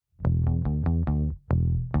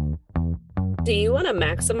Do you want to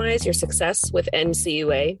maximize your success with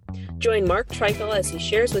NCUA? Join Mark Treichel as he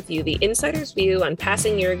shares with you the insider's view on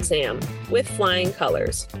passing your exam with flying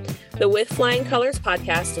colors. The With Flying Colors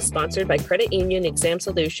podcast is sponsored by Credit Union Exam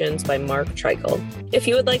Solutions by Mark Treichel. If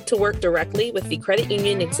you would like to work directly with the Credit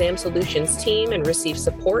Union Exam Solutions team and receive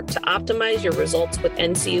support to optimize your results with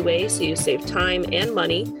NCUA so you save time and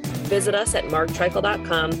money, visit us at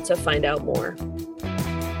marktreichel.com to find out more.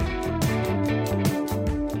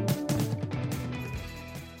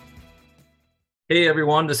 Hey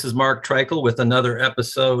everyone, this is Mark Treichel with another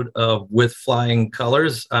episode of With Flying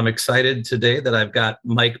Colors. I'm excited today that I've got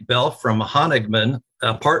Mike Bell from Honigman,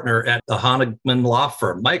 a partner at the Honigman Law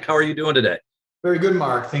Firm. Mike, how are you doing today? Very good,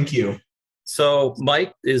 Mark. Thank you. So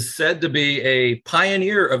Mike is said to be a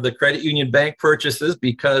pioneer of the credit union bank purchases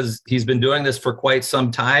because he's been doing this for quite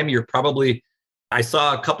some time. I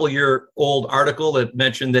saw a couple-year-old article that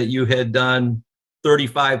mentioned that you had done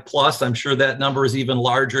 35 plus. I'm sure that number is even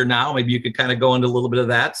larger now. Maybe you could kind of go into a little bit of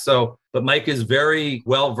that. But Mike is very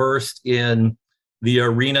well versed in the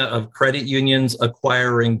arena of credit unions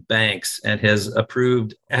acquiring banks and has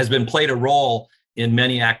played a role in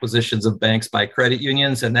many acquisitions of banks by credit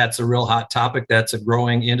unions. And that's a real hot topic. That's a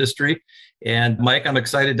growing industry. And Mike, I'm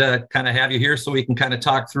excited to kind of have you here so we can kind of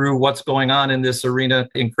talk through what's going on in this arena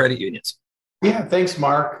in credit unions. Yeah, thanks,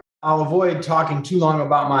 Mark. I'll avoid talking too long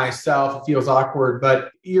about myself. It feels awkward,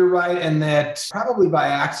 but you're right in that probably by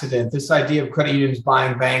accident, this idea of credit unions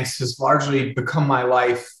buying banks has largely become my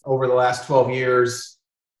life over the last 12 years,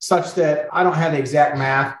 such that I don't have the exact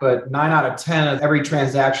math, but 9 out of 10 of every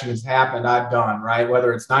transaction that's happened, I've done, right?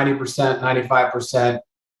 Whether it's 90%, 95%,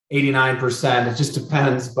 89%, it just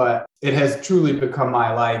depends, but it has truly become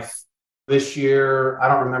my life. This year, I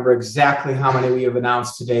don't remember exactly how many we have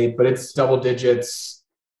announced to date, but it's double digits.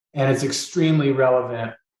 And it's extremely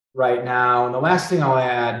relevant right now. And the last thing I'll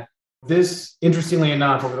add, this, interestingly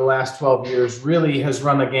enough, over the last 12 years, really has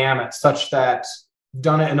run the gamut such that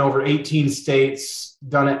done it in over 18 states,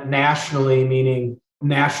 done it nationally, meaning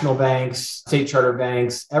national banks, state charter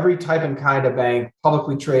banks, every type and kind of bank,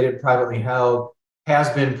 publicly traded, privately held, has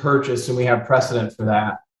been purchased, and we have precedent for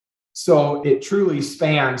that. So it truly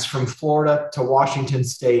spans from Florida to Washington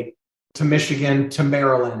State, to Michigan, to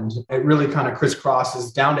Maryland. It really kind of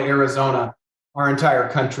crisscrosses down to Arizona, our entire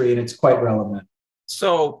country, and it's quite relevant.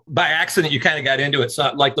 So by accident, you kind of got into it.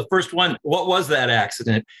 So like the first one, what was that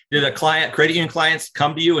accident? Did credit union clients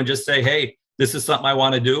come to you and just say, hey, this is something I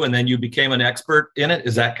want to do, and then you became an expert in it?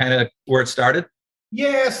 Is that kind of where it started?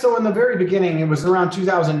 Yeah, so in the very beginning, it was around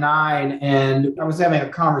 2009, and I was having a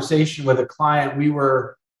conversation with a client. We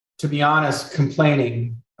were, to be honest,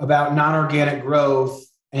 complaining about non-organic growth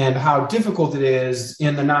and how difficult it is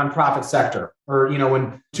in the nonprofit sector. Or,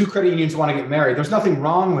 when two credit unions want to get married, there's nothing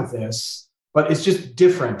wrong with this, but it's just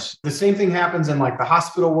different. The same thing happens in like the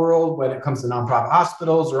hospital world when it comes to nonprofit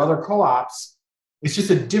hospitals or other co-ops. It's just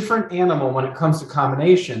a different animal when it comes to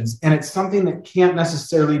combinations. And it's something that can't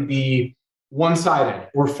necessarily be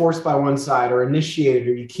one-sided or forced by one side or initiated,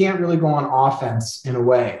 or you can't really go on offense in a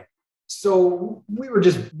way. So we were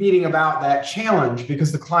just beating about that challenge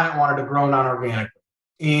because the client wanted to grow non-organically.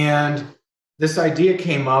 And this idea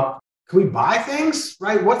came up, can we buy things,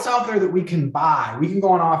 right? What's out there that we can buy? We can go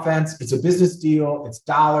on offense. It's a business deal. It's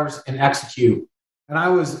dollars and execute. And I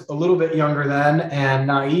was a little bit younger then and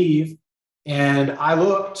naive. And I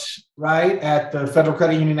looked right at the Federal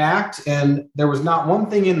Credit Union Act, and there was not one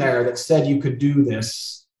thing in there that said you could do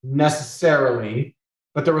this necessarily,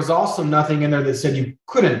 but there was also nothing in there that said you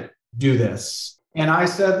couldn't do this. And I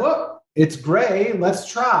said, look, it's gray. Let's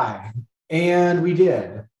try. And we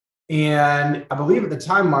did. And I believe at the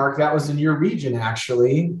time, Mark, that was in your region,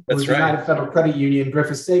 actually. It was right. United Federal Credit Union,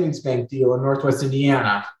 Griffith Savings Bank deal in Northwest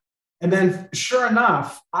Indiana. And then sure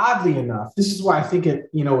enough, oddly enough, this is why I think it,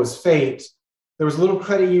 was fate. There was a little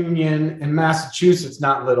credit union in Massachusetts,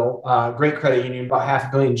 not little, great credit union, about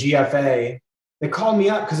 $500 million, GFA. They called me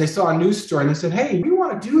up because they saw a news story and they said, hey, we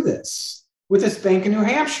want to do this with this bank in New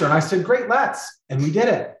Hampshire. And I said, great, let's. And we did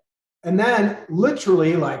it. And then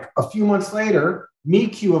literally like a few months later,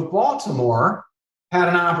 MeQ of Baltimore had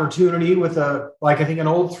an opportunity with an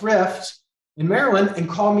old thrift in Maryland and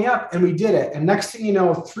called me up and we did it. And next thing you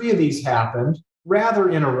know, 3 of these happened rather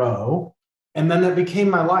in a row. And then that became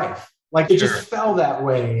my life. Like it just fell that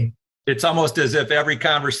way. It's almost as if every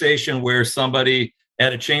conversation where somebody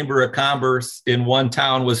at a chamber of commerce in one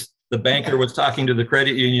town the banker was talking to the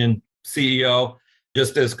credit union CEO,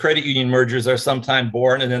 just as credit union mergers are sometime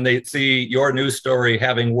born, and then they see your news story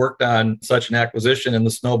having worked on such an acquisition and the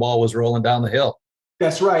snowball was rolling down the hill.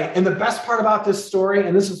 That's right. And the best part about this story,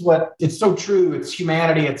 and this is what, it's so true, it's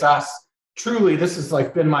humanity, it's us. truly, this has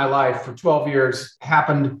like been my life for 12 years,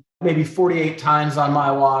 happened maybe 48 times on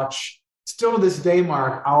my watch. Still to this day,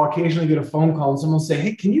 Mark, I'll occasionally get a phone call and someone will say,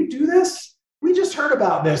 hey, can you do this? We just heard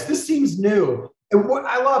about this. This seems new. And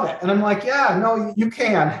I love it. And I'm like, yeah, no, you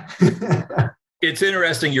can. It's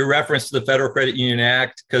interesting, your reference to the Federal Credit Union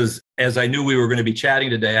Act, because as I knew we were going to be chatting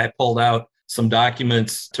today, I pulled out some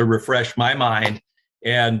documents to refresh my mind.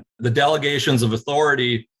 And the delegations of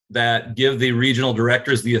authority that give the regional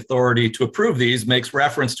directors the authority to approve these makes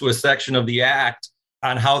reference to a section of the act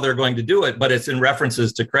on how they're going to do it, but it's in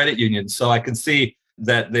references to credit unions. So I can see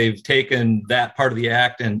that they've taken that part of the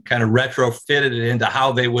act and kind of retrofitted it into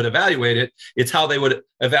how they would evaluate it. It's how they would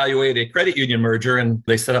evaluate a credit union merger, and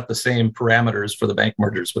they set up the same parameters for the bank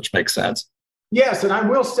mergers, which makes sense. Yes, and I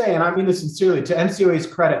will say, and I mean this sincerely, to NCUA's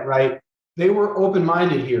credit, right? They were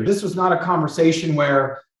open-minded here. This was not a conversation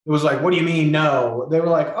where it was like, what do you mean no? They were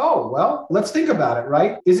like, oh, well, let's think about it,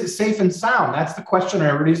 right? Is it safe and sound? That's the question on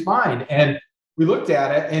everybody's mind. And we looked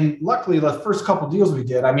at it, and luckily the first couple of deals we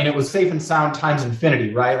did, I mean, it was safe and sound times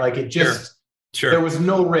infinity, right? Like it just, Sure. There was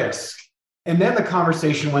no risk. And then the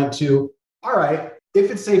conversation went to, all right, if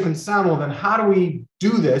it's safe and sound, well, then how do we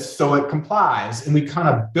do this so it complies? And we kind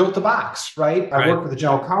of built a box, right? I worked with the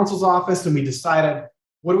general counsel's office, and we decided,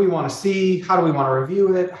 what do we want to see? How do we want to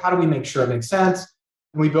review it? How do we make sure it makes sense?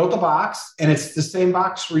 And we built a box, and it's the same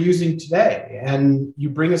box we're using today. And you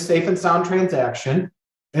bring a safe and sound transaction,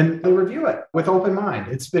 and they review it with open mind.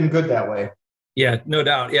 It's been good that way. Yeah, no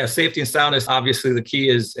doubt. Yeah, safety and soundness, obviously the key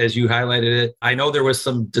is, as you highlighted it. I know there was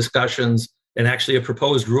some discussions and actually a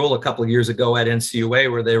proposed rule a couple of years ago at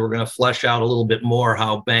NCUA where they were going to flesh out a little bit more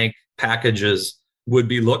how bank packages would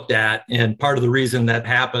be looked at. And part of the reason that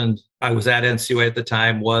happened, I was at NCUA at the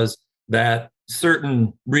time, was that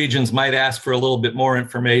certain regions might ask for a little bit more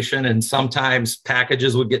information. And sometimes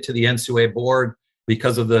packages would get to the NCUA board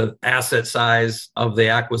because of the asset size of the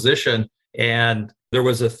acquisition. And there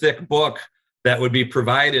was a thick book that would be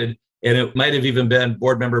provided. And it might have even been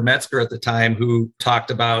board member Metzger at the time who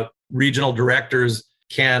talked about regional directors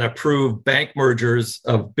can approve bank mergers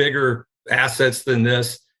of bigger assets than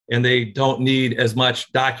this, and they don't need as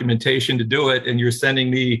much documentation to do it. And you're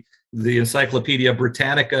sending me the Encyclopedia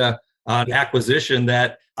Britannica on acquisition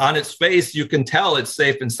that on its face, you can tell it's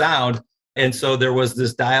safe and sound. And so there was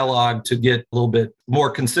this dialogue to get a little bit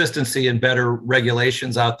more consistency and better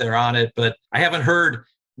regulations out there on it. But I haven't heard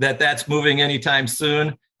that that's moving anytime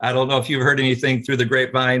soon. I don't know if you've heard anything through the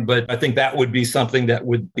grapevine, but I think that would be something that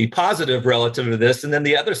would be positive relative to this. And then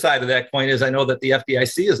the other side of that coin is I know that the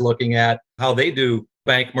FDIC is looking at how they do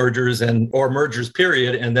bank mergers or mergers,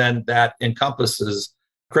 period. And then that encompasses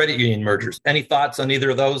credit union mergers. Any thoughts on either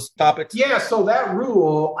of those topics? Yeah, so that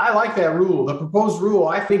rule, I like that rule. The proposed rule,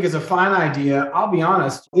 I think, is a fine idea. I'll be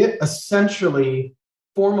honest, it essentially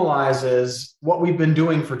formalizes what we've been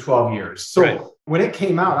doing for 12 years. So when it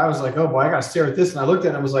came out, I was like, oh boy, I got to stare at this. And I looked at it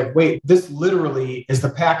and I was like, wait, this literally is the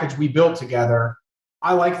package we built together.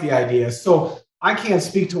 I like the idea. So I can't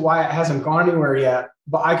speak to why it hasn't gone anywhere yet,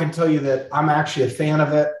 but I can tell you that I'm actually a fan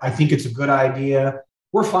of it. I think it's a good idea.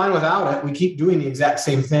 We're fine without it. We keep doing the exact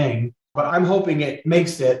same thing, but I'm hoping it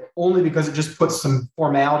makes it only because it just puts some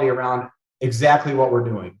formality around exactly what we're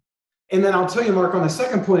doing. And then I'll tell you, Mark, on the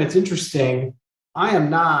second point, it's interesting. I am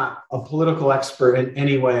not a political expert in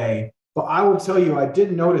any way, but I will tell you, I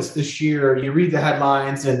did notice this year, you read the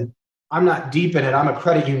headlines, and I'm not deep in it. I'm a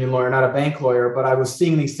credit union lawyer, not a bank lawyer, but I was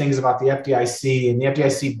seeing these things about the FDIC and the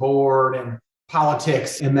FDIC board and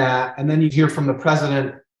politics in that. And then you hear from the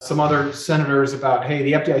president, some other senators about, hey,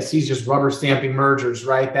 the FDIC is just rubber stamping mergers,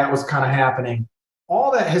 right? That was kind of happening. All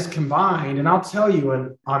that has combined, and I'll tell you,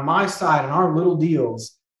 and on my side, in our little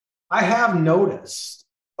deals, I have noticed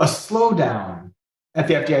a slowdown at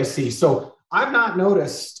the FDIC. So I've not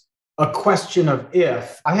noticed a question of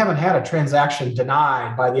if. I haven't had a transaction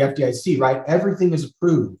denied by the FDIC, right? Everything is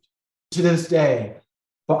approved to this day.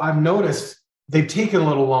 But I've noticed they've taken a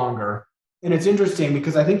little longer. And it's interesting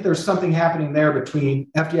because I think there's something happening there between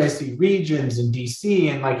FDIC regions and DC.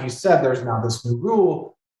 And like you said, there's now this new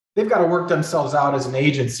rule. They've got to work themselves out as an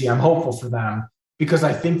agency. I'm hopeful for them because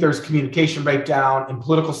I think there's communication breakdown and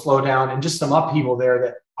political slowdown and just some upheaval there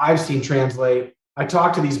that I've seen translate. I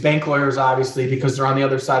talk to these bank lawyers, obviously, because they're on the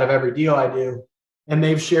other side of every deal I do. And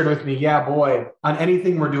they've shared with me, yeah, boy, on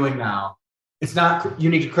anything we're doing now, it's not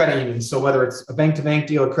unique to credit unions. So whether it's a bank-to-bank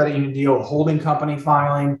deal, a credit union deal, a holding company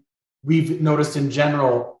filing, we've noticed in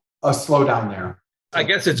general a slowdown there. I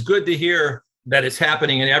guess it's good to hear that it's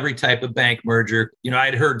happening in every type of bank merger. You know,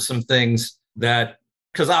 I'd heard some things that,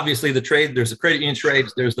 because obviously the trade, there's the credit union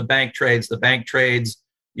trades, there's the bank trades. The bank trades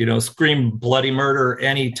scream bloody murder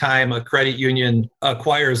anytime a credit union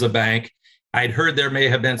acquires a bank. I'd heard there may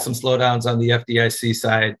have been some slowdowns on the FDIC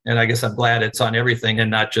side, and I guess I'm glad it's on everything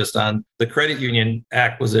and not just on the credit union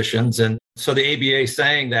acquisitions. And so the ABA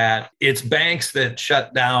saying that it's banks that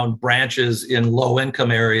shut down branches in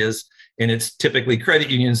low-income areas, and it's typically credit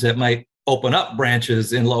unions that might open up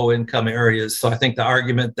branches in low-income areas. So I think the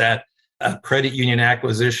argument that a credit union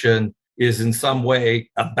acquisition is in some way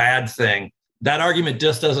a bad thing, that argument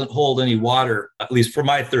just doesn't hold any water, at least for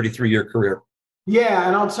my 33-year career. Yeah,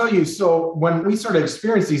 and I'll tell you, so when we started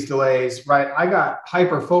experiencing these delays, right, I got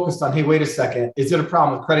hyper focused on, hey, wait a second, is it a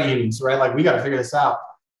problem with credit unions, right? Like, we got to figure this out.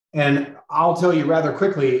 And I'll tell you rather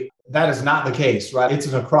quickly, that is not the case, right? It's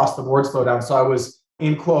an across the board slowdown. So I was,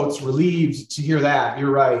 in quotes, relieved to hear that.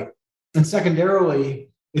 You're right. And secondarily,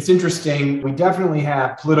 it's interesting. We definitely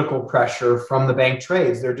have political pressure from the bank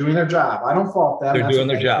trades. They're doing their job. I don't fault them. They're doing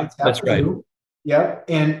their job. That's right. Yep.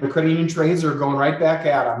 And the credit union trades are going right back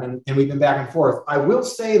at them. And we've been back and forth. I will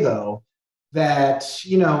say, though, that,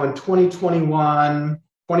 in 2021,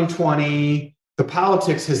 2020, the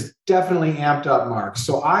politics has definitely amped up, Mark.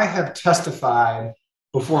 So I have testified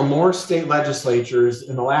before more state legislatures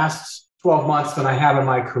in the last 12 months than I have in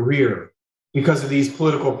my career because of these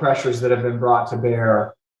political pressures that have been brought to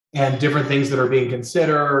bear and different things that are being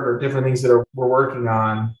considered or different things that we're working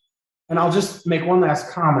on. And I'll just make one last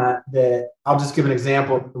comment that I'll just give an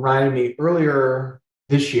example. It reminded me earlier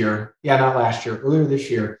this year. Yeah, not last year, earlier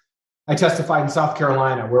this year. I testified in South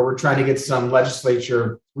Carolina where we're trying to get some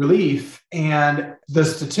legislature relief. And the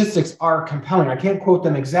statistics are compelling. I can't quote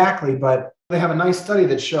them exactly, but they have a nice study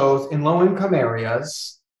that shows in low-income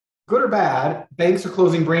areas, good or bad, banks are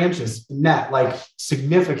closing branches net, like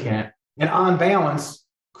significant. And on balance,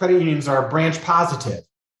 credit unions are branch positive.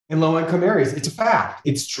 In low-income areas, it's a fact.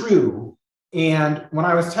 It's true. And when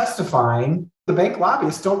I was testifying, the bank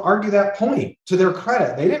lobbyists don't argue that point to their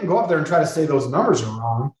credit. They didn't go up there and try to say those numbers are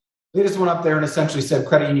wrong. They just went up there and essentially said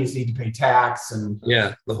credit unions need to pay tax. And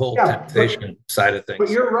the whole taxation side of things. But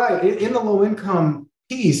you're right. In the low-income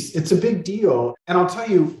piece, it's a big deal. And I'll tell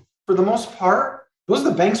you, for the most part, those are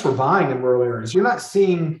the banks we're buying in rural areas. You're not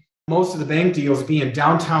seeing most of the bank deals be in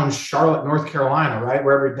downtown Charlotte, North Carolina, right,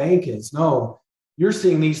 where every bank is. No. You're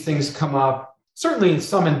seeing these things come up, certainly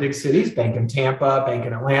some in big cities, bank in Tampa, bank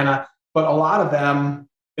in Atlanta, but a lot of them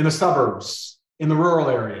in the suburbs, in the rural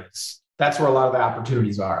areas. That's where a lot of the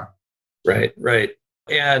opportunities are. Right.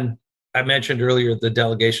 And I mentioned earlier the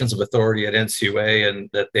delegations of authority at NCUA and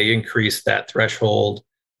that they increased that threshold.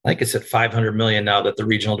 I think it's at $500 million now that the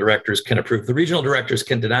regional directors can approve. The regional directors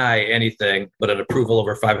can deny anything, but an approval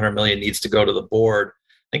over $500 million needs to go to the board.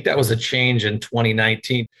 I think that was a change in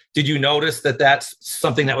 2019. Did you notice that that's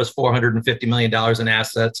something that was $450 million in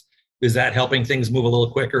assets? Is that helping things move a little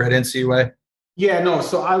quicker at NCUA? Yeah, no.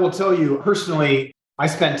 So I will tell you personally, I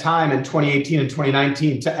spent time in 2018 and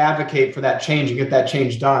 2019 to advocate for that change and get that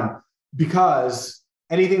change done because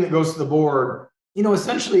anything that goes to the board,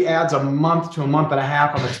 essentially adds a month to a month and a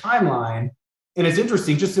half on the timeline. And it's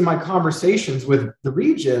interesting, just in my conversations with the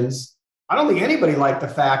regions, I don't think anybody liked the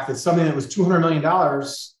fact that something that was $200 million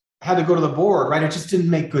had to go to the board, right? It just didn't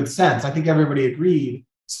make good sense. I think everybody agreed.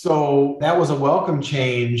 So that was a welcome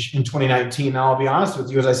change in 2019. Now, I'll be honest with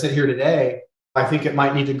you, as I sit here today, I think it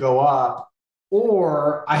might need to go up.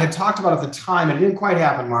 Or I had talked about at the time, and it didn't quite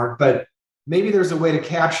happen, Mark, but maybe there's a way to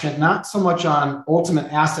caption it, not so much on ultimate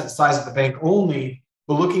asset size of the bank only,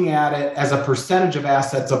 but looking at it as a percentage of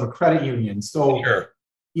assets of a credit union. So sure.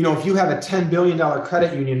 If you have a $10 billion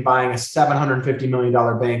credit union buying a $750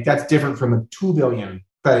 million bank, that's different from a $2 billion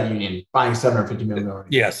credit union buying $750 million.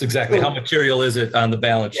 Yes, exactly. How material is it on the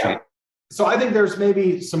balance sheet? So I think there's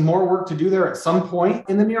maybe some more work to do there at some point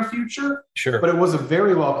in the near future. Sure. But it was a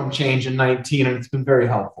very welcome change in 2019, and it's been very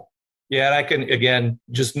helpful. Yeah, and I can, again,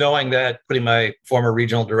 just knowing that, putting my former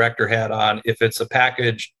regional director hat on, if it's a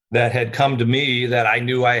package that had come to me that I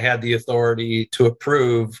knew I had the authority to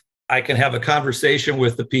approve, I can have a conversation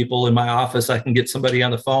with the people in my office. I can get somebody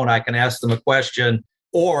on the phone. I can ask them a question.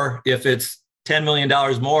 Or if it's $10 million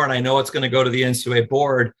more and I know it's going to go to the NCUA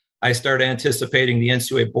board, I start anticipating the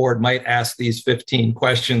NCUA board might ask these 15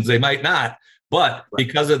 questions. They might not. But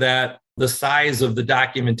because of that, the size of the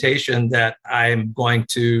documentation that I'm going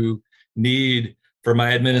to need for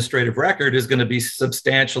my administrative record is going to be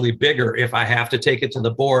substantially bigger if I have to take it to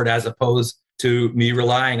the board, as opposed to me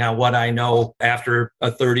relying on what I know after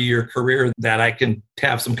a 30-year career, that I can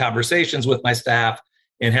have some conversations with my staff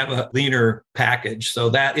and have a leaner package. So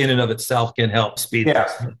that in and of itself can help speed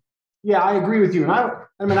this. Yeah, I agree with you.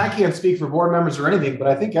 And I can't speak for board members or anything, but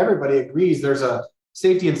I think everybody agrees there's a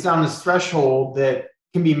safety and soundness threshold that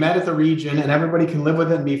can be met at the region and everybody can live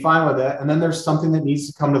with it and be fine with it. And then there's something that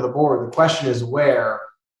needs to come to the board. The question is where.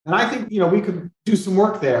 And I think, we could do some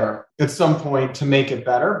work there at some point to make it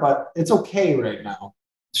better, but it's okay right now.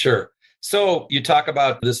 Sure. So you talk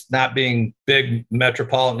about this not being big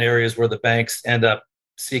metropolitan areas where the banks end up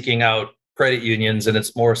seeking out credit unions, and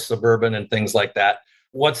it's more suburban and things like that.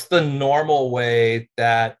 What's the normal way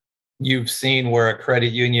that you've seen where a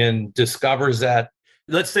credit union discovers that?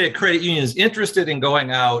 Let's say a credit union is interested in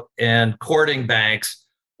going out and courting banks,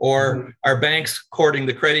 or are banks courting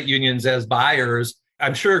the credit unions as buyers?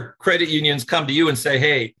 I'm sure credit unions come to you and say,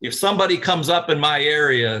 hey, if somebody comes up in my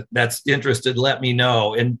area that's interested, let me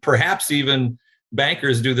know. And perhaps even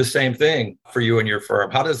bankers do the same thing for you and your firm.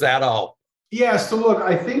 How does that all? Yeah, so look,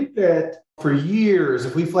 I think that for years,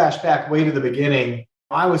 if we flash back way to the beginning,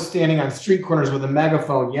 I was standing on street corners with a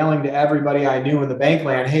megaphone yelling to everybody I knew in the bank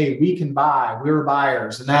land, hey, we can buy, we're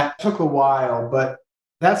buyers. And that took a while, but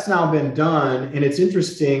that's now been done. And it's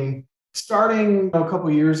interesting, starting a couple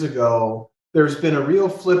of years ago, there's been a real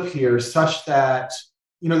flip here such that,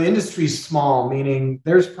 the industry's small, meaning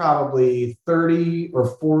there's probably 30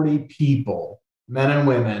 or 40 people, men and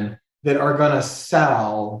women, that are going to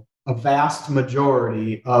sell a vast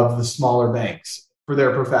majority of the smaller banks for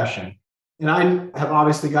their profession. And I have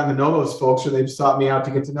obviously gotten to know those folks, or they've sought me out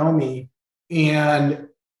to get to know me. And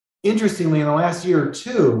interestingly, in the last year or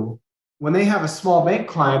two, when they have a small bank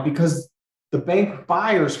client, because the bank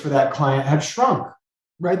buyers for that client have shrunk,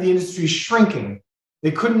 right? The industry's shrinking.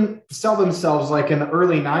 They couldn't sell themselves like in the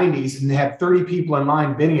early 90s and they had 30 people in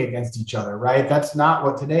line bidding against each other, right? That's not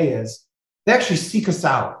what today is. They actually seek us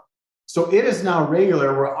out. So it is now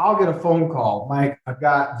regular where I'll get a phone call. Mike, I've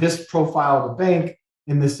got this profile of a bank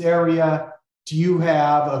in this area. Do you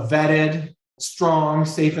have a vetted, strong,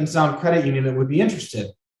 safe and sound credit union that would be interested?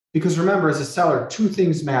 Because remember, as a seller, two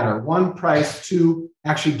things matter. One, price. Two,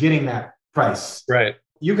 actually getting that price. Right.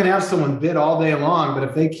 You can have someone bid all day long, but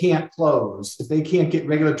if they can't close, if they can't get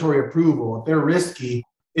regulatory approval, if they're risky,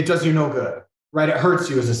 it does you no good, right? It hurts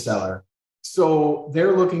you as a seller. So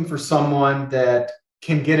they're looking for someone that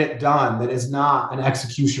can get it done, that is not an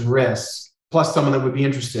execution risk, plus someone that would be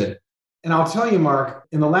interested. And I'll tell you, Mark,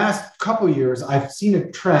 in the last couple of years, I've seen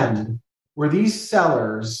a trend where these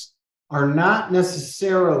sellers are not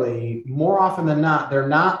necessarily, more often than not, they're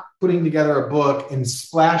not putting together a book and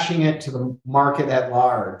splashing it to the market at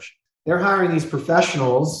large. They're hiring these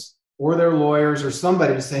professionals or their lawyers or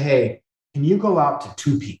somebody to say, hey, can you go out to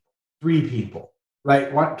 2 people, 3 people,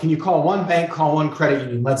 right? Can you call one bank, call one credit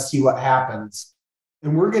union? Let's see what happens.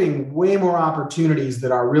 And we're getting way more opportunities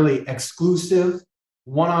that are really exclusive,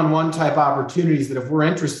 one-on-one type opportunities that if we're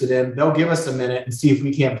interested in, they'll give us a minute and see if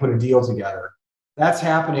we can't put a deal together. That's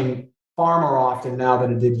happening far more often now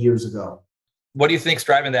than it did years ago. What do you think's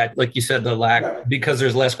driving that? Like you said, the lack, because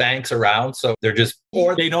there's less banks around. So they're just,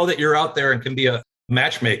 or they know that you're out there and can be a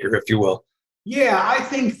matchmaker, if you will. Yeah, I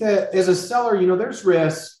think that as a seller, there's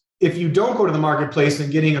risk if you don't go to the marketplace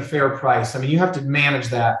and getting a fair price. I mean, you have to manage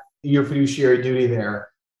that, your fiduciary duty there.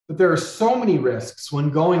 But there are so many risks when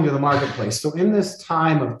going to the marketplace. So in this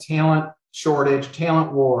time of talent shortage,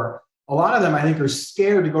 talent war, a lot of them, I think, are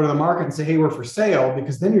scared to go to the market and say, hey, we're for sale,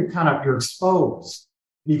 because then you're exposed.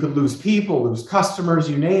 You could lose people, lose customers,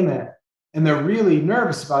 you name it. And they're really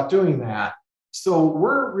nervous about doing that. So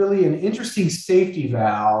we're really an interesting safety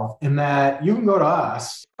valve in that you can go to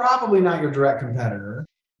us, probably not your direct competitor,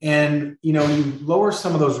 and you lower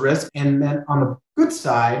some of those risks. And then on the good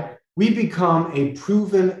side, we become a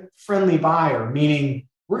proven friendly buyer, meaning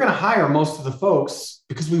we're going to hire most of the folks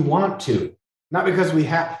because we want to, not because we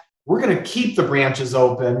have. We're going to keep the branches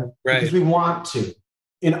open because we want to.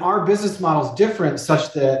 And our business model is different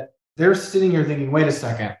such that they're sitting here thinking, wait a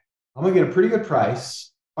second, I'm going to get a pretty good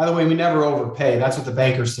price. By the way, we never overpay. That's what the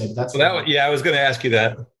bankers said. I was going to ask you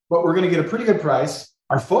that. But we're going to get a pretty good price.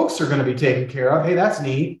 Our folks are going to be taken care of. Hey, that's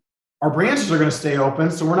neat. Our branches are going to stay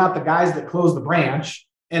open. So we're not the guys that close the branch.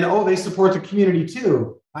 And they support the community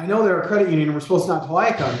too. I know they're a credit union and we're supposed not to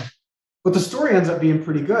like them. But the story ends up being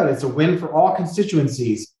pretty good. It's a win for all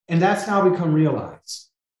constituencies. And that's now become realized,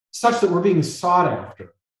 such that we're being sought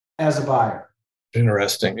after as a buyer.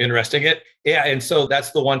 Interesting. Yeah. And so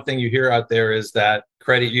that's the one thing you hear out there is that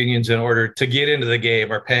credit unions, in order to get into the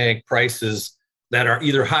game, are paying prices that are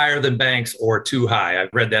either higher than banks or too high. I've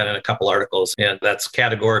read that in a couple articles, and that's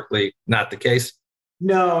categorically not the case.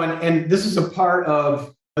 No. And this is a part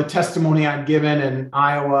of the testimony I've given in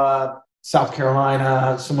Iowa, South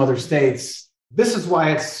Carolina, some other states. This is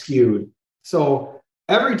why it's skewed. So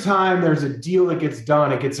every time there's a deal that gets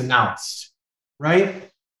done, it gets announced, right?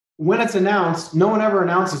 When it's announced, no one ever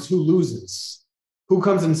announces who loses. who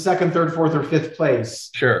comes in second, third, fourth, or fifth place.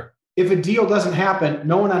 Sure. If a deal doesn't happen,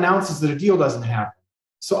 no one announces that a deal doesn't happen.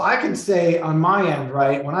 So I can say on my end,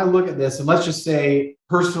 right, when I look at this, and let's just say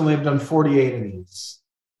personally I've done 48 of these.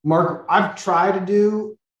 Mark, I've tried to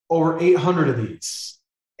do over 800 of these.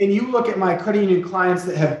 And you look at my credit union clients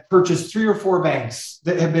that have purchased 3 or 4 banks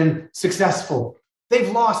that have been successful. They've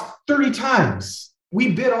lost 30 times.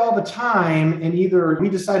 We bid all the time, and either we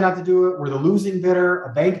decide not to do it, we're the losing bidder,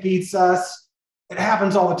 a bank beats us. It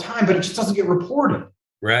happens all the time, but it just doesn't get reported.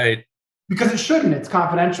 Right. Because it shouldn't. It's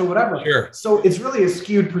confidential, whatever. Sure. So it's really a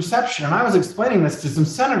skewed perception. And I was explaining this to some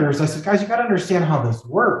senators. I said, guys, you got to understand how this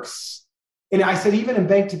works. And I said, even in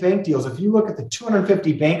bank-to-bank deals, if you look at the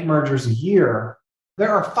 250 bank mergers a year, there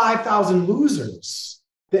are 5,000 losers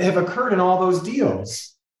that have occurred in all those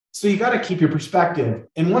deals. So you got to keep your perspective.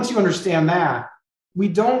 And once you understand that, we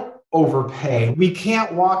don't overpay. We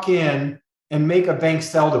can't walk in and make a bank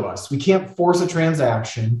sell to us. We can't force a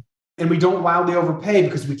transaction. And we don't wildly overpay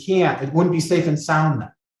because we can't. It wouldn't be safe and sound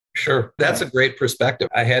then. Sure. That's a great perspective.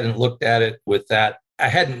 I hadn't looked at it with that. I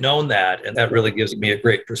hadn't known that. And that really gives me a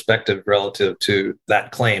great perspective relative to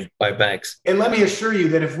that claim by banks. And let me assure you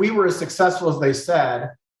that if we were as successful as they said,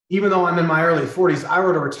 even though I'm in my early 40s, I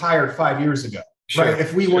would have retired 5 years ago. Sure. Right?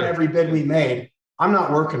 If we won every bid we made, I'm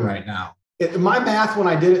not working right now. My math, when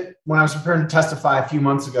I did it, when I was preparing to testify a few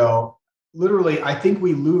months ago, literally, I think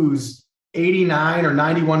we lose 89 or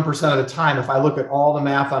 91% of the time. If I look at all the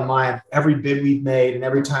math on mine, every bid we've made and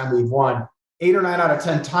every time we've won, 8 or 9 out of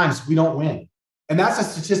 10 times we don't win. And that's a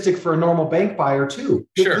statistic for a normal bank buyer too.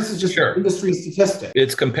 Sure, this is just an industry statistic.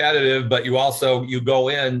 It's competitive, but you go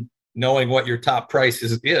in knowing what your top price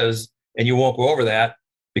is, and you won't go over that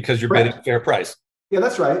because you're bidding a fair price. Yeah,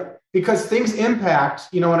 that's right. Because things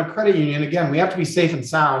impact, in a credit union, again, we have to be safe and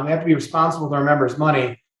sound. We have to be responsible with our members'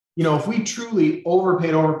 money. If we truly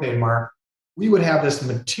overpaid, Mark, we would have this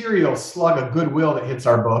material slug of goodwill that hits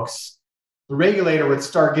our books. The regulator would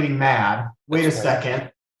start getting mad. Wait a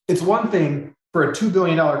second. It's one thing for a $2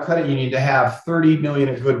 billion credit union to have 30 million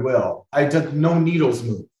in goodwill. I did no needles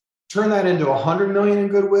move. Turn that into 100 million in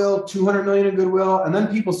goodwill, 200 million in goodwill. And then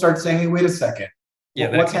people start saying, hey, wait a second.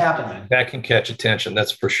 Yeah, what's happening? That can catch attention.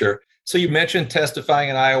 That's for sure. So you mentioned testifying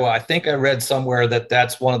in Iowa. I think I read somewhere that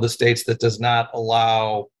that's one of the states that does not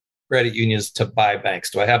allow credit unions to buy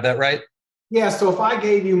banks. Do I have that right? Yeah. So if I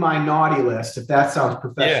gave you my naughty list, if that sounds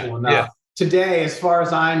professional enough, today, as far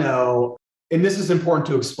as I know, and this is important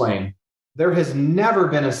to explain, there has never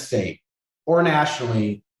been a state or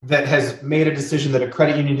nationally that has made a decision that a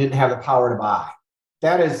credit union didn't have the power to buy.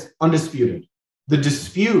 That is undisputed. The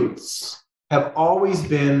disputes have always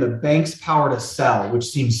been the bank's power to sell, which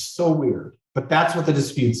seems so weird, but that's what the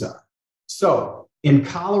disputes are. So in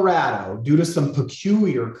Colorado, due to some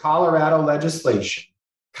peculiar Colorado legislation,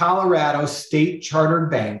 Colorado state chartered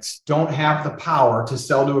banks don't have the power to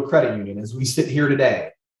sell to a credit union as we sit here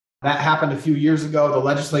today. That happened a few years ago. The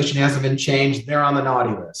legislation hasn't been changed. They're on the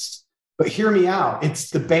naughty list. But hear me out.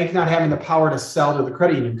 It's the bank not having the power to sell to the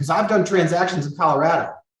credit union. Because I've done transactions in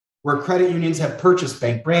Colorado where credit unions have purchased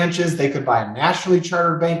bank branches. They could buy a nationally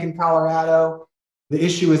chartered bank in Colorado. The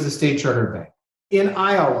issue is the state chartered bank. In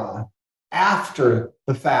Iowa, after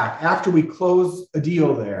the fact, after we closed a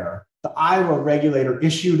deal there, the Iowa regulator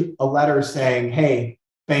issued a letter saying, hey,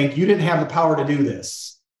 bank, you didn't have the power to do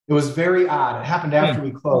this. It was very odd. It happened after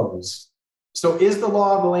we closed. So is the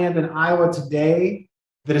law of the land in Iowa today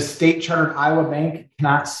that a state chartered Iowa bank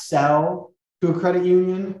cannot sell to a credit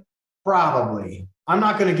union? Probably. I'm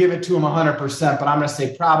not going to give it to them 100%, but I'm going to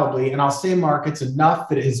say probably. And I'll say, Mark, it's enough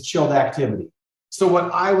that it has chilled activity. So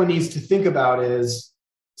what Iowa needs to think about is,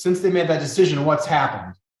 since they made that decision, what's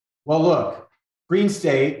happened? Well, look, Green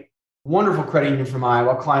State, wonderful credit union from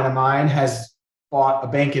Iowa, a client of mine, has bought a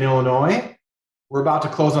bank in Illinois. We're about to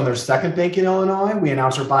close on their second bank in Illinois. We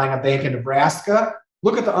announced we're buying a bank in Nebraska.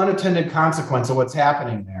 Look at the unintended consequence of what's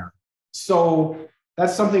happening there. So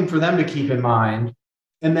that's something for them to keep in mind.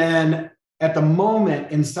 And then at the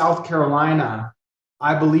moment in South Carolina,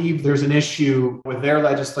 I believe there's an issue with their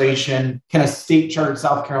legislation. Can a state chartered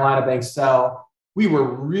South Carolina bank sell? We were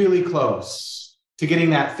really close to getting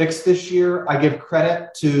that fixed this year. I give credit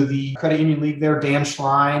to the Credit Union League there, Dan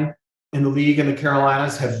Schlein, and the league in the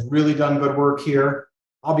Carolinas have really done good work here.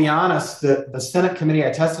 I'll be honest, the Senate committee I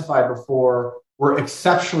testified before were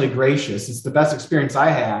exceptionally gracious. It's the best experience I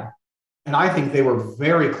had. And I think they were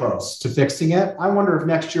very close to fixing it. I wonder if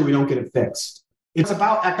next year we don't get it fixed. It's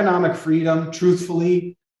about economic freedom,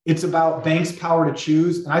 truthfully. It's about banks' power to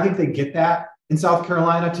choose. And I think they get that in South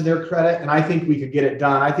Carolina, to their credit. And I think we could get it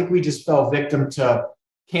done. I think we just fell victim to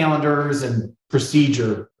calendars and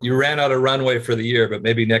procedure. You ran out of runway for the year, but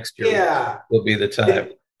maybe next year will be the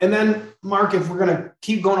time. And then, Mark, if we're going to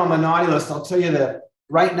keep going on the naughty list, I'll tell you that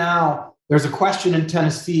right now, there's a question in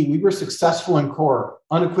Tennessee. We were successful in court,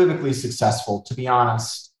 unequivocally successful, to be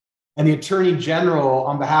honest. And the Attorney General,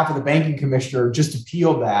 on behalf of the banking commissioner, just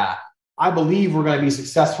appealed that. I believe we're going to be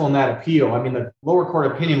successful in that appeal. I mean, the lower court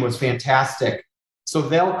opinion was fantastic. So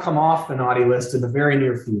they'll come off the naughty list in the very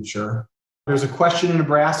near future. There's a question in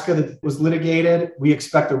Nebraska that was litigated. We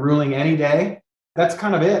expect a ruling any day. That's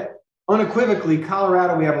kind of it. Unequivocally,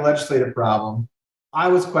 Colorado, we have a legislative problem.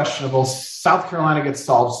 Iowa's questionable. South Carolina gets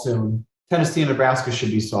solved soon. Tennessee and Nebraska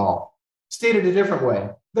should be solved. Stated a different way,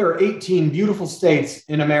 there are 18 beautiful states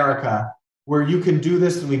in America where you can do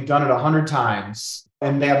this, and we've done it 100 times,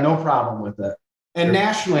 and they have no problem with it. And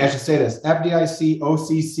nationally, I should say this, FDIC,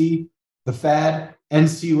 OCC, the Fed,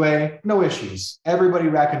 NCUA, no issues. Everybody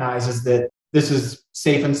recognizes that this is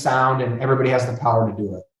safe and sound, and everybody has the power to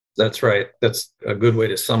do it. That's right. That's a good way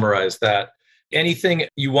to summarize that. Anything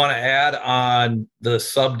you want to add on the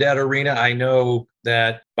sub-debt arena? I know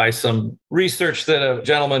that by some research that a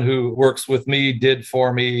gentleman who works with me did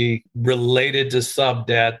for me related to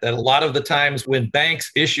sub-debt, that a lot of the times when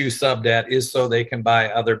banks issue sub-debt is so they can buy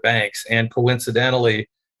other banks. And coincidentally,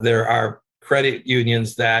 there are credit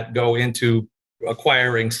unions that go into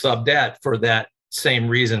acquiring sub-debt for that same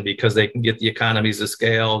reason, because they can get the economies of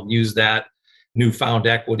scale, use that newfound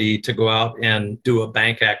equity to go out and do a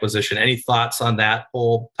bank acquisition. Any thoughts on that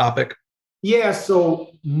whole topic? Yeah,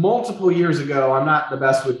 so multiple years ago, I'm not the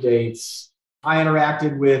best with dates, I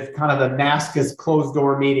interacted with kind of the NASCA's closed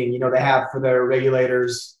door meeting, they have for their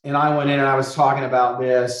regulators. And I went in and I was talking about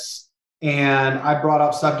this, and I brought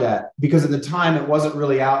up subdebt because at the time it wasn't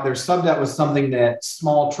really out there. Subdebt was something that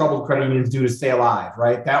small troubled credit unions do to stay alive,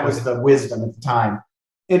 right? That was the wisdom at the time.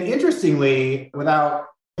 And interestingly, without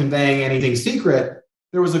conveying anything secret,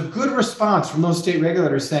 there was a good response from those state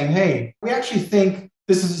regulators saying, hey, we actually think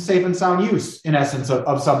this is a safe and sound use, in essence,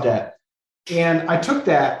 of subdebt. And I took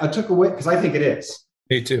away, because I think it is.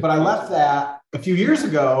 Me too. But I left that a few years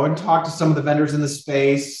ago and talked to some of the vendors in the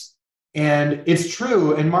space. And it's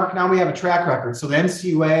true. And Mark, now we have a track record. So the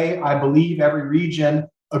NCUA, I believe every region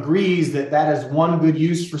agrees that that is one good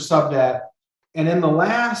use for subdebt. And in the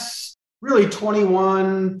last really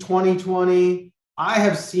 2020, I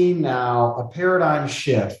have seen now a paradigm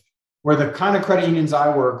shift where the kind of credit unions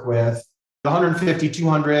I work with, the 150,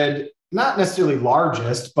 200, not necessarily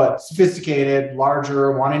largest, but sophisticated,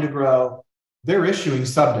 larger, wanting to grow, they're issuing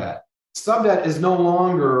subdebt. Subdebt is no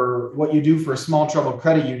longer what you do for a small troubled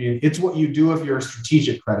credit union. It's what you do if you're a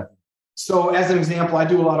strategic credit union. So as an example, I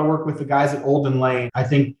do a lot of work with the guys at Olden Lane. I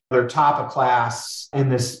think they're top of class in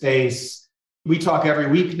this space. We talk every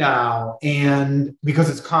week now, and because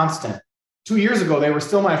it's constant. 2 years ago, they were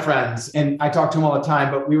still my friends, and I talk to them all the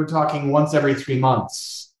time, but we were talking once every 3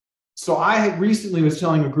 months. So I recently was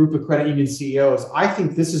telling a group of credit union CEOs, I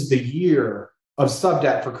think this is the year of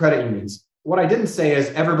subdebt for credit unions. What I didn't say is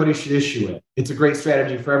everybody should issue it. It's a great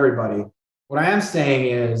strategy for everybody. What I am saying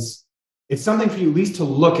is it's something for you at least to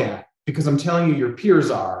look at, because I'm telling you your peers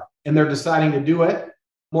are, and they're deciding to do it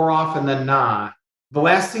more often than not. The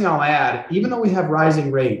last thing I'll add, even though we have rising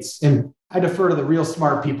rates, and I defer to the real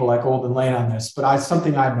smart people like Olden Lane on this, but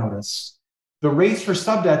something I've noticed. The rates for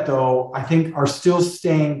subdebt, though, I think are still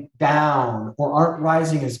staying down or aren't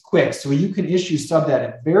rising as quick. So you can issue subdebt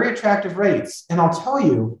at very attractive rates. And I'll tell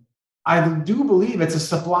you, I do believe it's a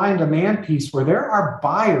supply and demand piece where there are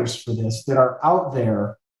buyers for this that are out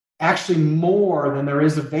there, actually more than there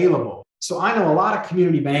is available. So I know a lot of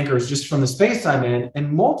community bankers just from the space I'm in,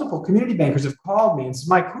 and multiple community bankers have called me and said,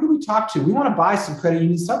 Mike, who do we talk to? We want to buy some credit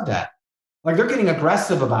union subdebt. Like, they're getting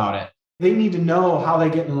aggressive about it. They need to know how they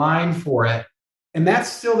get in line for it. And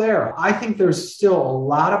that's still there. I think there's still a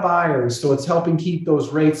lot of buyers. So it's helping keep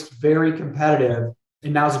those rates very competitive.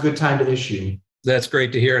 And now's a good time to issue. That's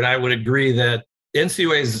great to hear. And I would agree that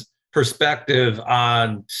NCUA's perspective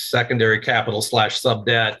on secondary capital /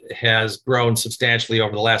 subdebt has grown substantially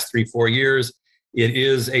over the last 3-4 years. It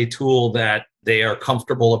is a tool that they are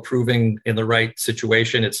comfortable approving in the right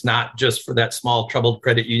situation. It's not just for that small troubled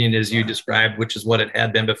credit union, as you described, which is what it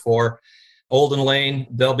had been before. Olden Lane,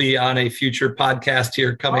 they'll be on a future podcast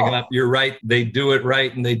here coming up. You're right. They do it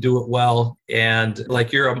right and they do it well. And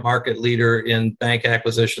like, you're a market leader in bank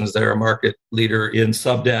acquisitions, they're a market leader in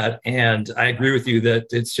subdebt. And I agree with you that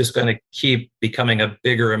it's just going to keep becoming a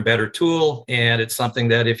bigger and better tool. And it's something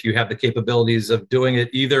that if you have the capabilities of doing it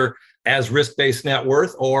either as risk-based net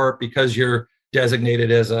worth or because you're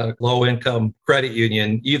designated as a low-income credit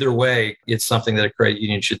union, either way, it's something that a credit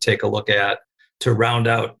union should take a look at to round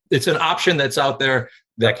out. It's an option that's out there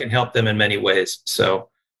that can help them in many ways. So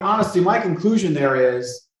honestly, my conclusion there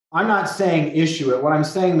is I'm not saying issue it. What I'm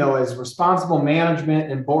saying, though, is responsible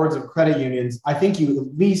management and boards of credit unions, I think you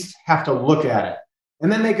at least have to look at it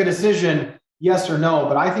and then make a decision, yes or no.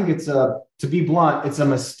 But I think to be blunt, it's a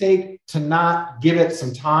mistake to not give it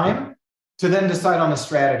some time to then decide on the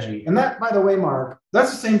strategy. And that, by the way, Mark,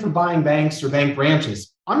 that's the same for buying banks or bank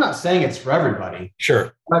branches. I'm not saying it's for everybody.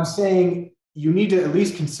 Sure. But I'm saying you need to at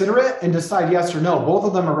least consider it and decide yes or no. Both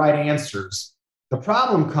of them are right answers. The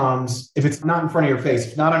problem comes if it's not in front of your face, if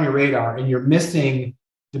it's not on your radar, and you're missing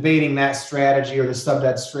debating that strategy or the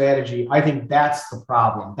sub-debt strategy. I think that's the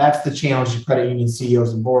problem. That's the challenge to credit union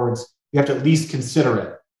CEOs and boards. You have to at least consider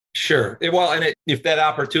it. Sure. Well, and if that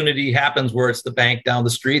opportunity happens where it's the bank down the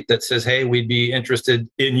street that says, hey, we'd be interested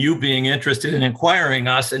in you being interested in acquiring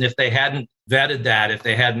us. And if they hadn't vetted that, if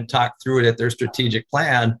they hadn't talked through it at their strategic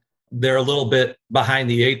plan, they're a little bit behind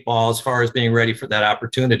the eight ball as far as being ready for that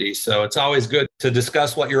opportunity. So it's always good to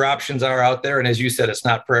discuss what your options are out there. And as you said, it's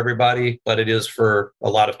not for everybody, but it is for a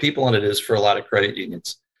lot of people and it is for a lot of credit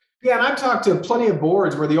unions. Yeah, and I've talked to plenty of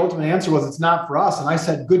boards where the ultimate answer was it's not for us. And I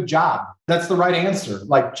said, good job. That's the right answer.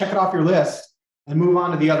 Like, check it off your list and move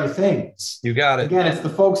on to the other things. You got it. Again, it's the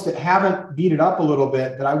folks that haven't beat it up a little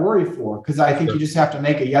bit that I worry for, because I think you just have to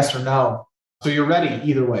make a yes or no. So you're ready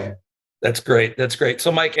either way. That's great. That's great.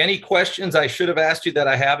 So, Mike, any questions I should have asked you that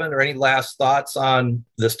I haven't, or any last thoughts on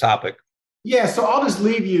this topic? Yeah, so I'll just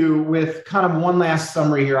leave you with kind of one last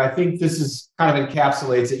summary here. I think this is kind of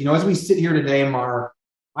encapsulates it. You know, as we sit here today, Mark,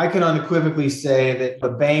 I can unequivocally say that the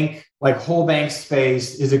bank, like whole bank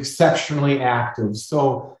space, is exceptionally active.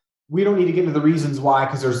 So we don't need to get into the reasons why,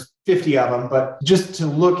 because there's 50 of them, but just to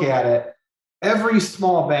look at it, every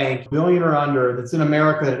small bank, billion or under, that's in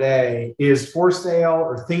America today is for sale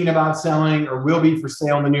or thinking about selling or will be for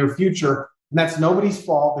sale in the near future. And that's nobody's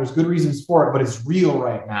fault. There's good reasons for it, but it's real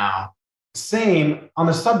right now. Same on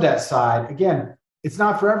the sub-debt side. Again, it's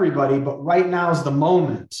not for everybody, but right now is the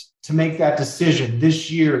moment to make that decision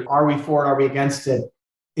this year. Are we for it? Are we against it?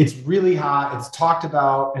 It's really hot. It's talked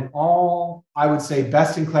about in all, I would say,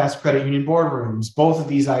 best-in-class credit union boardrooms, both of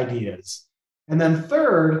these ideas. And then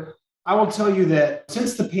third, I will tell you that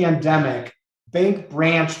since the pandemic, bank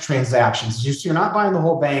branch transactions, so you're not buying the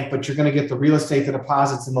whole bank, but you're going to get the real estate, the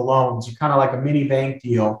deposits, and the loans. You're kind of like a mini bank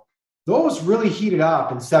deal. Those really heated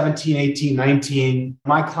up in 17, 18, 19.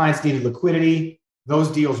 My clients needed liquidity. Those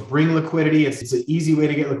deals bring liquidity. It's an easy way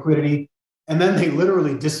to get liquidity. And then they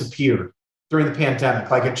literally disappeared during the pandemic.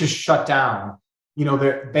 Like, it just shut down. You know,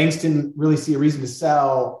 the banks didn't really see a reason to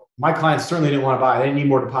sell. My clients certainly didn't want to buy. They didn't need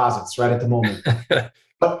more deposits right at the moment.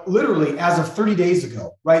 But literally, as of 30 days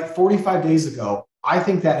ago, right, 45 days ago, I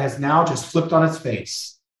think that has now just flipped on its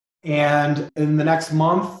face. And in the next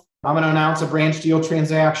month, I'm going to announce a branch deal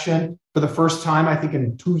transaction for the first time, I think,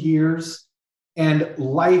 in 2 years. And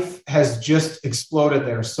life has just exploded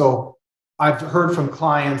there. So I've heard from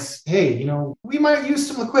clients, hey, you know, we might use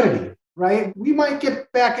some liquidity, right? We might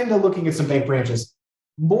get back into looking at some bank branches.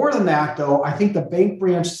 More than that, though, I think the bank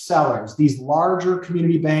branch sellers, these larger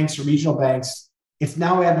community banks or regional banks, it's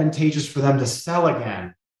now advantageous for them to sell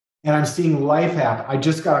again. And I'm seeing life happen. I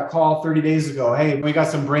just got a call 30 days ago. Hey, we got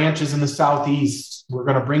some branches in the Southeast we're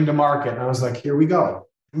going to bring to market. And I was like, here we go.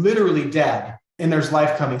 Literally dead. And there's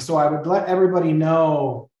life coming. So I would let everybody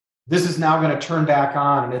know this is now going to turn back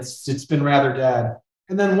on. And it's been rather dead.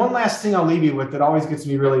 And then one last thing I'll leave you with that always gets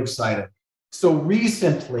me really excited. So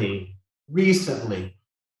recently,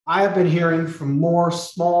 I have been hearing from more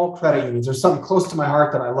small credit unions. There's something close to my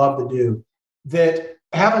heart that I love to do that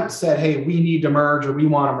haven't said, hey, we need to merge or we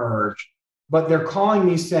want to merge, but they're calling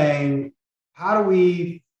me saying, how do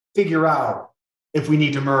we figure out if we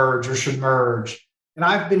need to merge or should merge? And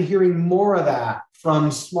I've been hearing more of that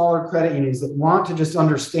from smaller credit unions that want to just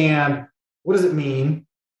understand, what does it mean?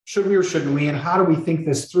 Should we or shouldn't we? And how do we think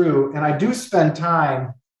this through? And I do spend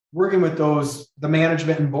time working with the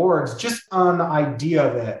management and boards just on the idea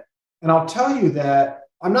of it. And I'll tell you that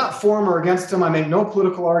I'm not for them or against them. I make no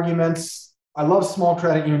political arguments. I love small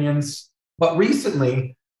credit unions, but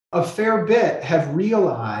recently a fair bit have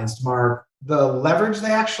realized, Mark, the leverage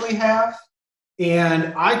they actually have.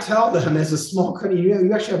 And I tell them, as a small credit union,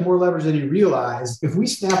 you actually have more leverage than you realize. If we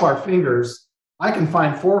snap our fingers, I can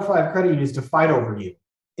find 4 or 5 credit unions to fight over you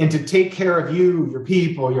and to take care of you, your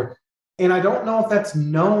people, and I don't know if that's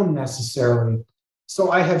known necessarily.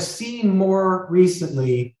 So I have seen more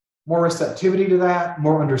recently, more receptivity to that,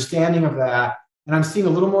 more understanding of that. And I'm seeing a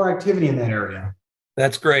little more activity in that area.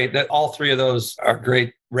 That's great. That all 3 of those are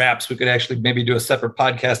great wraps. We could actually maybe do a separate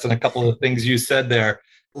podcast on a couple of the things you said there.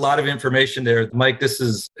 A lot of information there. Mike, this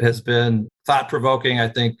has been thought-provoking. I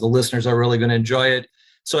think the listeners are really going to enjoy it.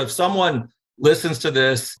 So if someone listens to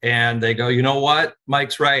this and they go, you know what,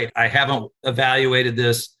 Mike's right, I haven't evaluated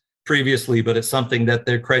this previously, but it's something that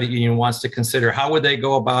their credit union wants to consider, how would they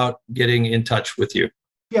go about getting in touch with you?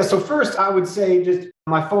 Yeah, so first I would say just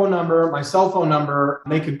my phone number, my cell phone number,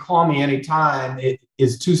 they could call me anytime. It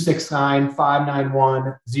is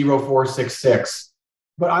 269-591-0466.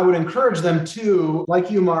 But I would encourage them to,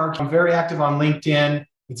 like you, Mark, I'm very active on LinkedIn.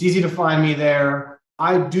 It's easy to find me there.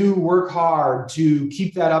 I do work hard to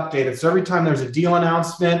keep that updated. So every time there's a deal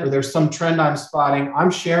announcement or there's some trend I'm spotting, I'm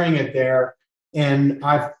sharing it there. And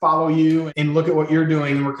I follow you and look at what you're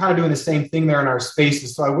doing. And we're kind of doing the same thing there in our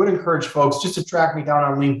spaces. So I would encourage folks just to track me down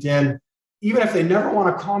on LinkedIn. Even if they never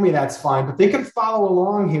want to call me, that's fine. But they can follow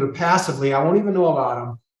along here passively. I won't even know about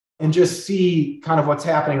them and just see kind of what's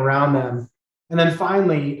happening around them. And then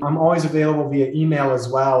finally, I'm always available via email as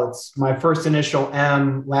well. It's my first initial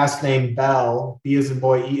M, last name Bell, B as in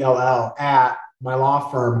boy, E-L-L, at my law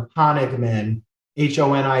firm, Honigman,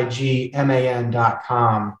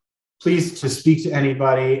 HONIGMAN.com. Pleased to speak to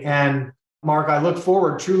anybody. And Mark, I look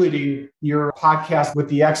forward truly to your podcast with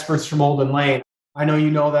the experts from Olden Lane. I know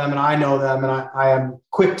you know them and I know them, and I am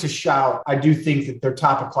quick to shout. I do think that they're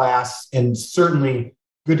top of class and certainly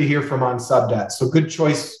good to hear from on Subdebt. So good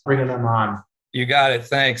choice bringing them on. You got it.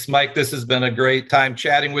 Thanks, Mike. This has been a great time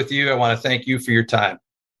chatting with you. I want to thank you for your time.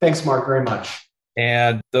 Thanks, Mark, very much.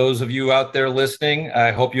 And those of you out there listening,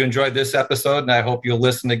 I hope you enjoyed this episode, and I hope you'll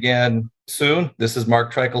listen again soon. This is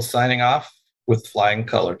Mark Treichel signing off with Flying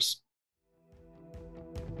Colors.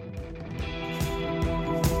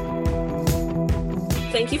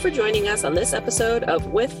 Thank you for joining us on this episode of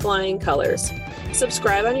With Flying Colors.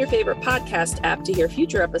 Subscribe on your favorite podcast app to hear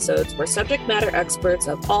future episodes where subject matter experts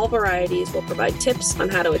of all varieties will provide tips on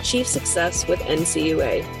how to achieve success with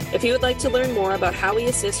NCUA. If you would like to learn more about how we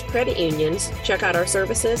assist credit unions, check out our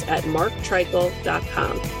services at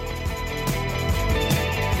marktreichel.com.